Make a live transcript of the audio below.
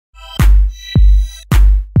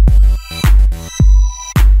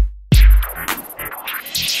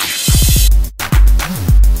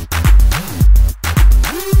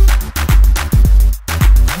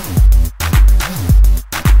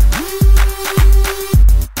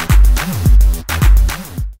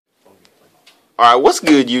Alright, what's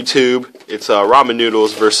good, YouTube? It's ramen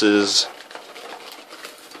noodles versus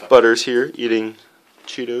Butters here, eating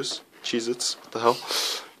Cheetos, Cheez-Its, what the hell?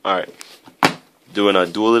 Alright, doing a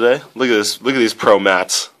duel today. Look at this, look at these pro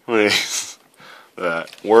mats. Look at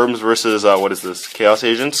that. Worms versus, what is this, Chaos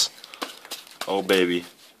Agents? Oh baby.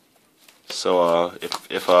 So,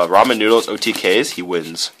 if ramen noodles OTKs, he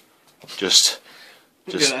wins. Just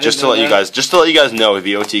to let you guys know, if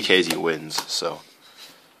he OTKs, he wins, so.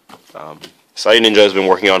 Saeed Ninja has been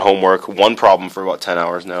working on homework, one problem for about 10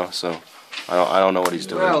 hours now, so I don't know what he's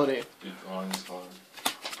doing.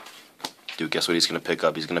 Dude, guess what he's gonna pick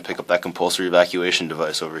up? He's gonna pick up that compulsory evacuation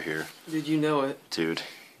device over here. Did you know it? Dude,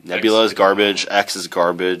 Nebula is garbage, X is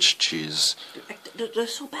garbage, jeez. They're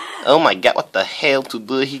so bad. Oh my god, what the hell to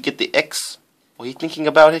do? He get the X? What he thinking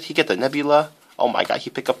about it? He get the Nebula? Oh my god, he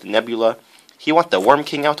pick up the Nebula. He want the Worm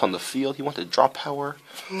King out on the field. He want the drop power.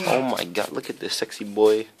 Oh my god, look at this sexy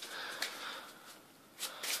boy.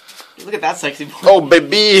 Look at that sexy boy. Oh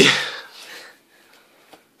baby!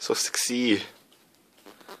 So sexy.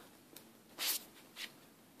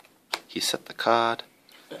 He set the card.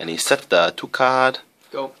 And he set the 2 card.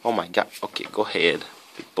 Go. Oh my god. Okay, go ahead,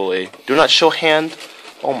 big boy. Do not show hand.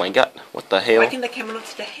 Oh my god. What the hell? Why can the camera not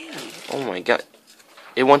see the hand? Oh my god.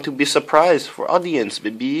 It want to be surprise for audience,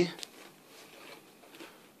 baby.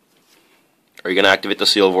 Are you gonna activate the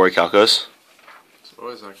seal of Orichalcos? It's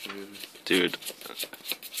always activated. Dude.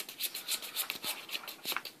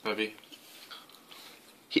 Heavy.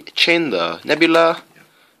 He chained the Nebula.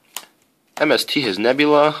 Yeah. MST his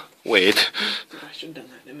Nebula. Wait. Dude, I should have done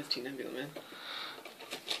that. MST Nebula, man.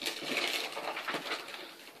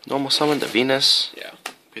 Normal summon the Venus. Yeah.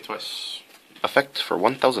 Pay twice. Effect for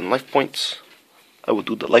 1,000 life points. I will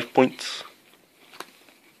do the life points.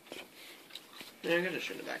 Yeah, I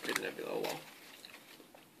should have activated Nebula. Oh well.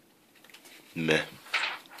 Meh.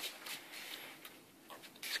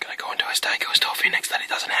 He's gonna go into his Tycho Steel Phoenix that he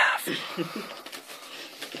doesn't have.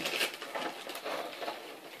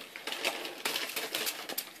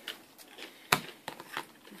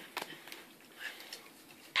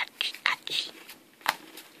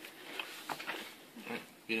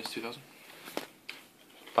 Venus 2000.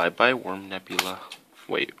 Bye bye, Worm Nebula.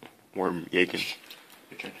 Wait, Worm Yagen.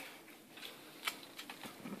 Your turn.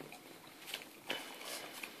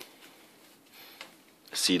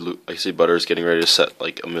 I see Butters getting ready to set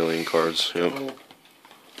like 1,000,000 cards. Yep. Oh.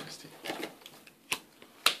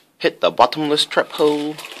 Hit the bottomless trap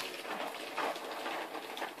hole.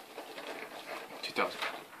 2000.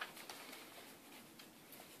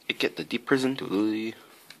 It get the deep prison to Lily.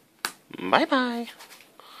 Bye bye.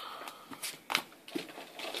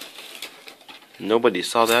 Nobody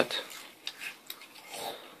saw that.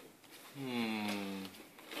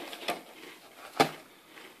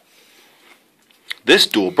 This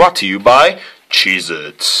duel brought to you by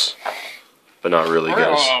Cheez-Its. But not really,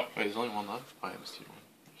 guys. Wait, there's only one left? Oh, yeah, it's 2 1.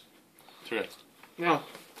 2 guys. No.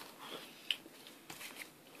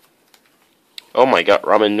 Oh my god,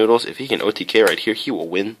 ramen noodles. If he can OTK right here, he will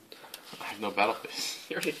win. I have no battle phase.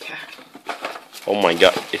 He already attacked. Oh my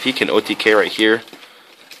god, if he can OTK right here,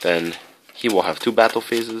 then he will have 2 battle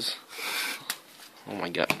phases. Oh my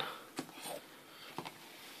god.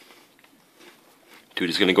 Dude,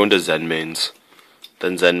 he's gonna go into Zen mains.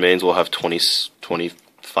 Then Zen mains will have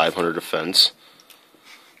 2,500 defense.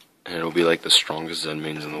 And it'll be like the strongest Zen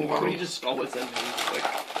mains in the Why would he world. just stall with Zen mains?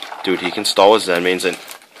 Like... Dude, he can stall with Zen mains and...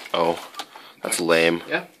 Oh, that's lame.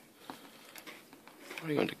 Yeah. Why are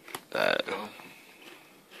you going to that? Go.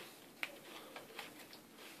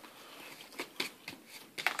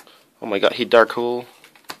 Oh my god, he Dark Hole.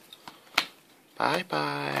 Bye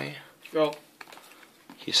bye. Go.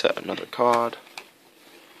 He set another card.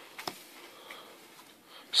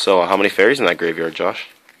 So, how many fairies in that graveyard, Josh?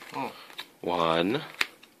 Oh. 1,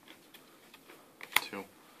 2.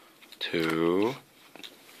 2.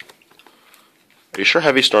 Are you sure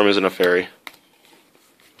Heavy Storm isn't a fairy?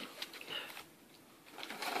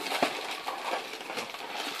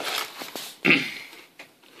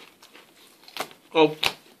 Oh.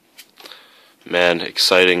 Man,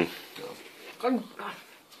 exciting. Go.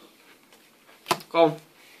 Go.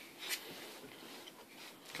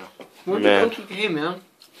 Go. Where'd Man. you go to? Hey, man.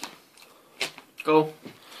 Go.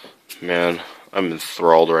 Man, I'm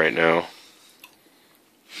enthralled right now.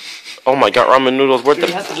 Oh my god, ramen noodles, where'd Dude,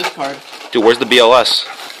 he the... has to discard. Dude, where's the BLS?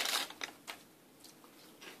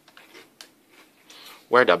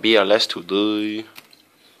 Where the BLS today?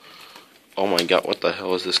 Oh my god, what the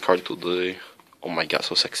hell is this card today? Oh my god,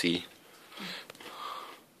 so sexy.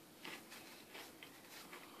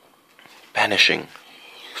 Banishing.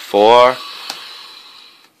 4.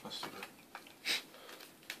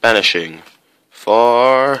 Banishing.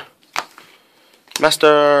 for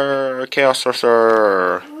Master Chaos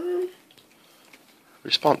Sorcerer.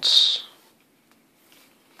 Response.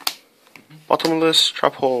 Bottomless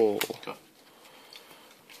trap hole. Go.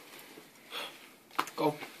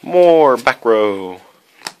 Go. More back row.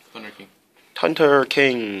 Thunder King. Hunter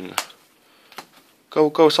King. Go,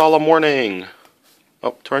 go, Solemn Warning.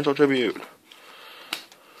 Oh, Torrential Tribute.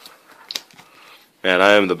 Man,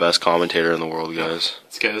 I am the best commentator in the world, guys.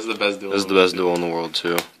 It's okay, this is the best duel. This is the best duel in the world,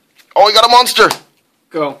 too. Oh, we got a monster!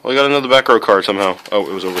 Go. Oh, we got another back row card somehow. Oh,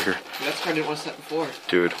 it was over here. That's card I didn't want to set before.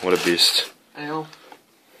 Dude, what a beast. I know.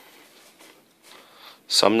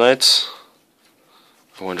 Some nights,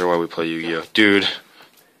 I wonder why we play Yu-Gi-Oh. Dude,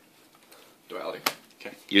 Duality.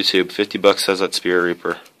 Okay. YouTube, $50 says that Spirit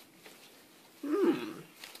Reaper.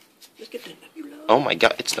 Let's get the Nebula. Oh my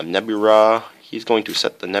god, it's the Nebula. He's going to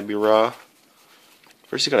set the Nebula.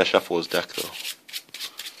 First, he's going to shuffle his deck, though.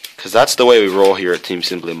 Because that's the way we roll here at Team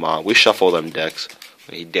Simply Ma. We shuffle them decks.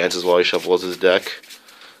 He dances while he shuffles his deck.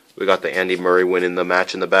 We got the Andy Murray winning the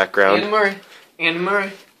match in the background. Andy Murray. Andy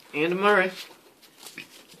Murray. Andy Murray.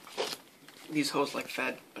 These hoes like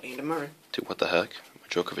fed, but Andy Murray. Dude, what the heck? I'm a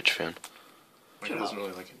Djokovic fan. He doesn't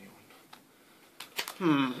really like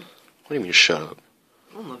anyone. What do you mean, shut up?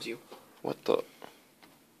 No one loves you. What the...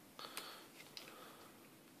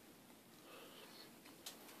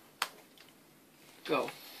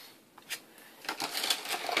 Go.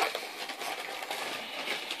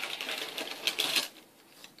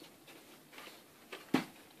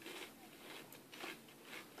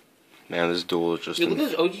 Man, this duel is just... Dude, look at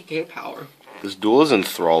this OGK power. This duel is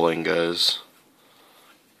enthralling, guys.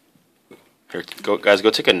 Here, go, guys, go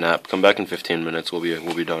take a nap. Come back in 15 minutes. We'll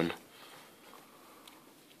be done.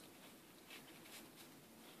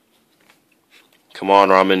 Come on,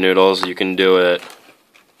 ramen noodles, you can do it.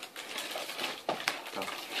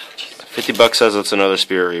 $50 says it's another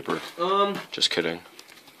Spirit Reaper. Just kidding.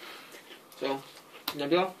 So,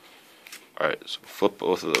 Nebula? Alright, so flip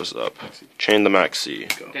both of those up. Chain the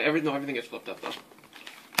Maxi. Okay, everything gets flipped up though.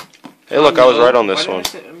 Hey, look, I was no. right on this Why one.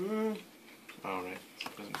 did I say, Oh, right.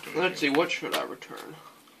 let's see, what should I return?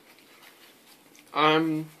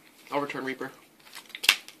 I'll return Reaper.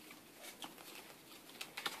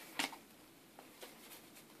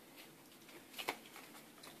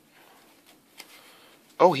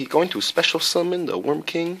 Oh, he's going to special summon the Worm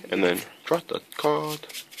King and then draw the card.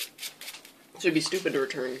 So it'd be stupid to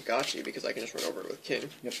return Gachi because I can just run over it with King.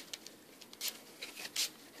 Yep.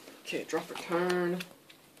 Okay, drop return.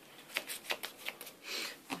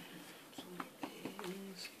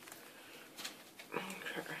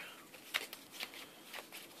 Okay.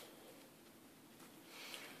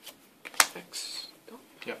 X.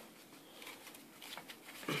 Yep.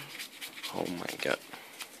 Oh my god.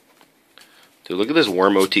 Dude, look at this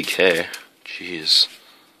Worm OTK. Jeez.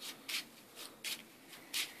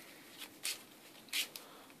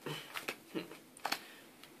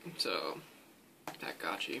 So, attack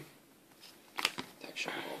Gachi. Attack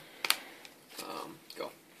Shuffle.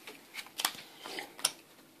 Go.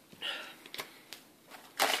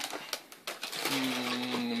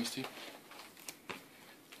 MST.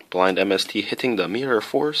 Blind MST hitting the Mirror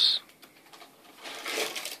Force.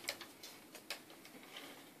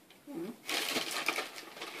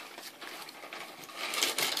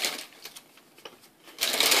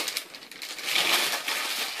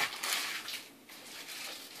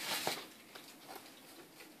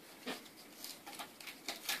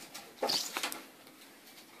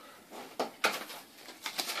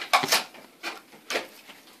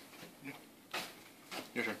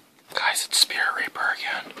 Your turn. Guys, it's Spirit Reaper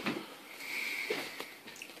again.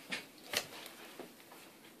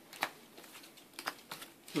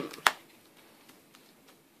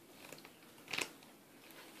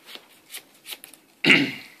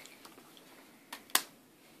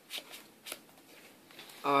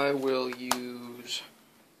 I will use...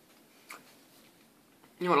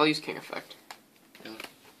 You know what, I'll use King Effect. Yeah.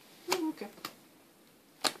 Okay.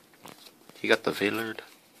 You got the Veilard.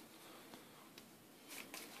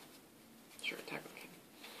 Sure, attack with King.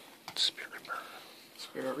 Spirit Reaper.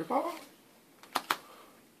 Spirit Reaper.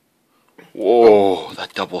 Whoa,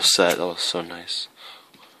 that double set. That was so nice.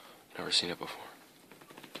 Never seen it before.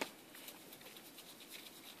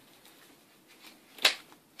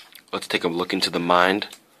 Let's take a look into the mind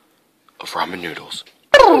of ramen noodles.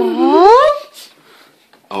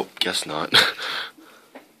 Oh, guess not.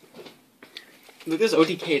 Look, this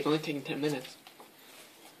OTK, it's only taking 10 minutes.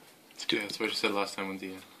 Yeah, that's what you said last time with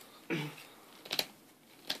the...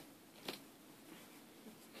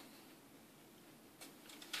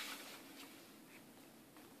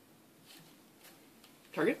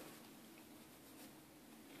 Target?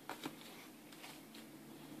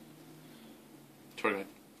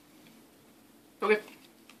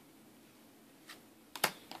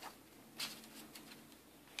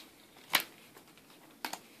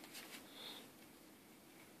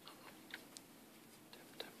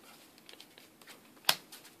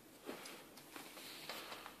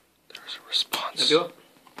 Response. Do it.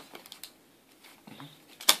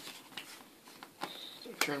 So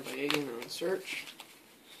turn by 80 and then search.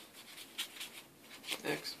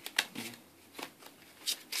 X.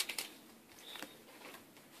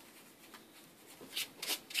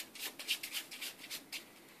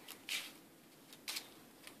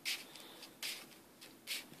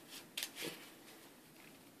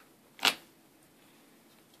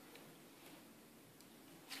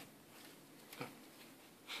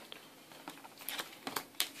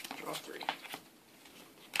 Draw 3.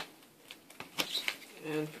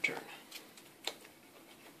 And for turn.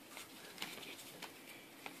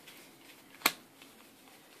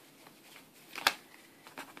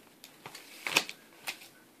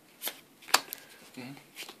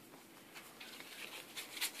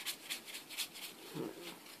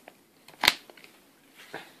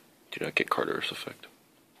 Do not get Carter's effect.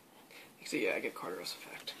 Actually, yeah, I get Carter's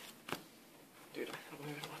effect. Dude, I don't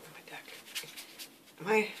even want my deck. Am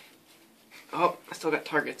I? Oh, I still got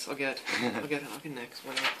targets. I'll get next.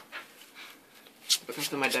 Why not? Look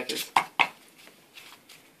how my deck is. I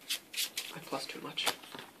plus too much.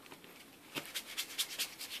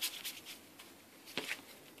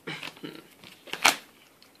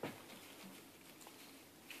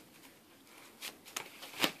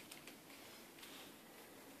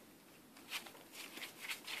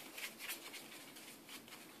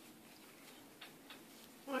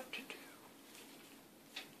 What to do?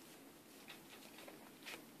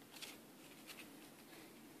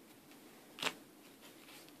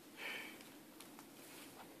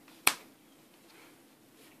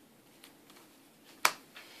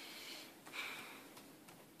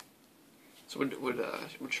 So would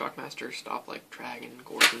Shockmaster stop like Drag and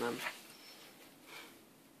Gord and them?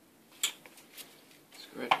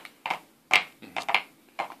 Screw it.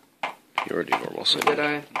 You already normal Or set. did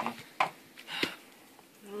I?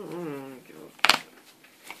 Give up.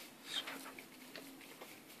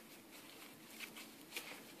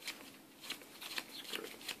 Screw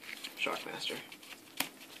it. Shockmaster.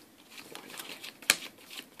 Why not?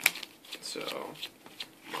 So,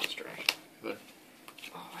 monster. There.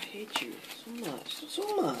 Oh, I hate you so much.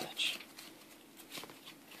 So much.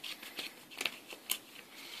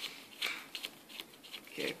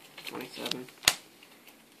 Okay, 27.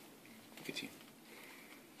 18.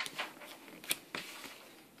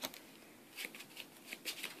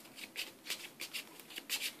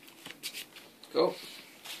 Go.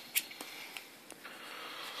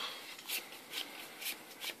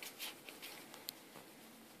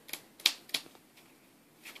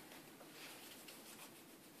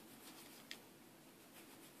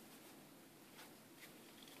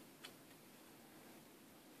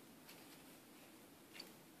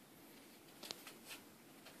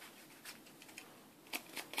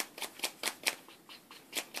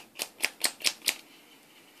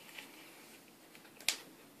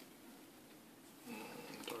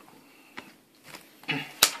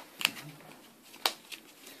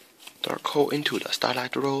 Dark hole into the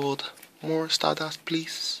Starlight Road. More Stardust,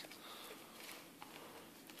 please.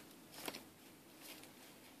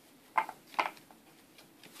 Guys,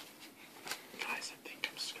 I think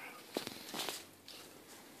I'm screwed.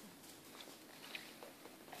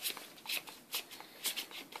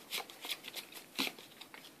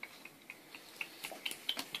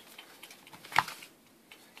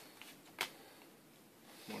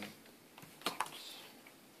 One.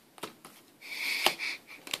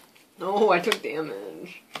 No, I took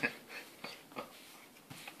damage.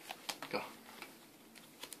 Go.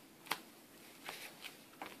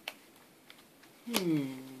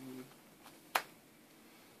 King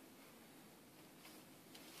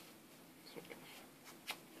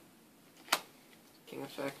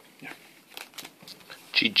effect. Yeah.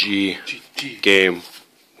 GG. GG. Game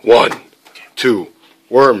 1, 2,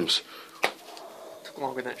 Worms. Took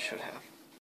longer than it should have.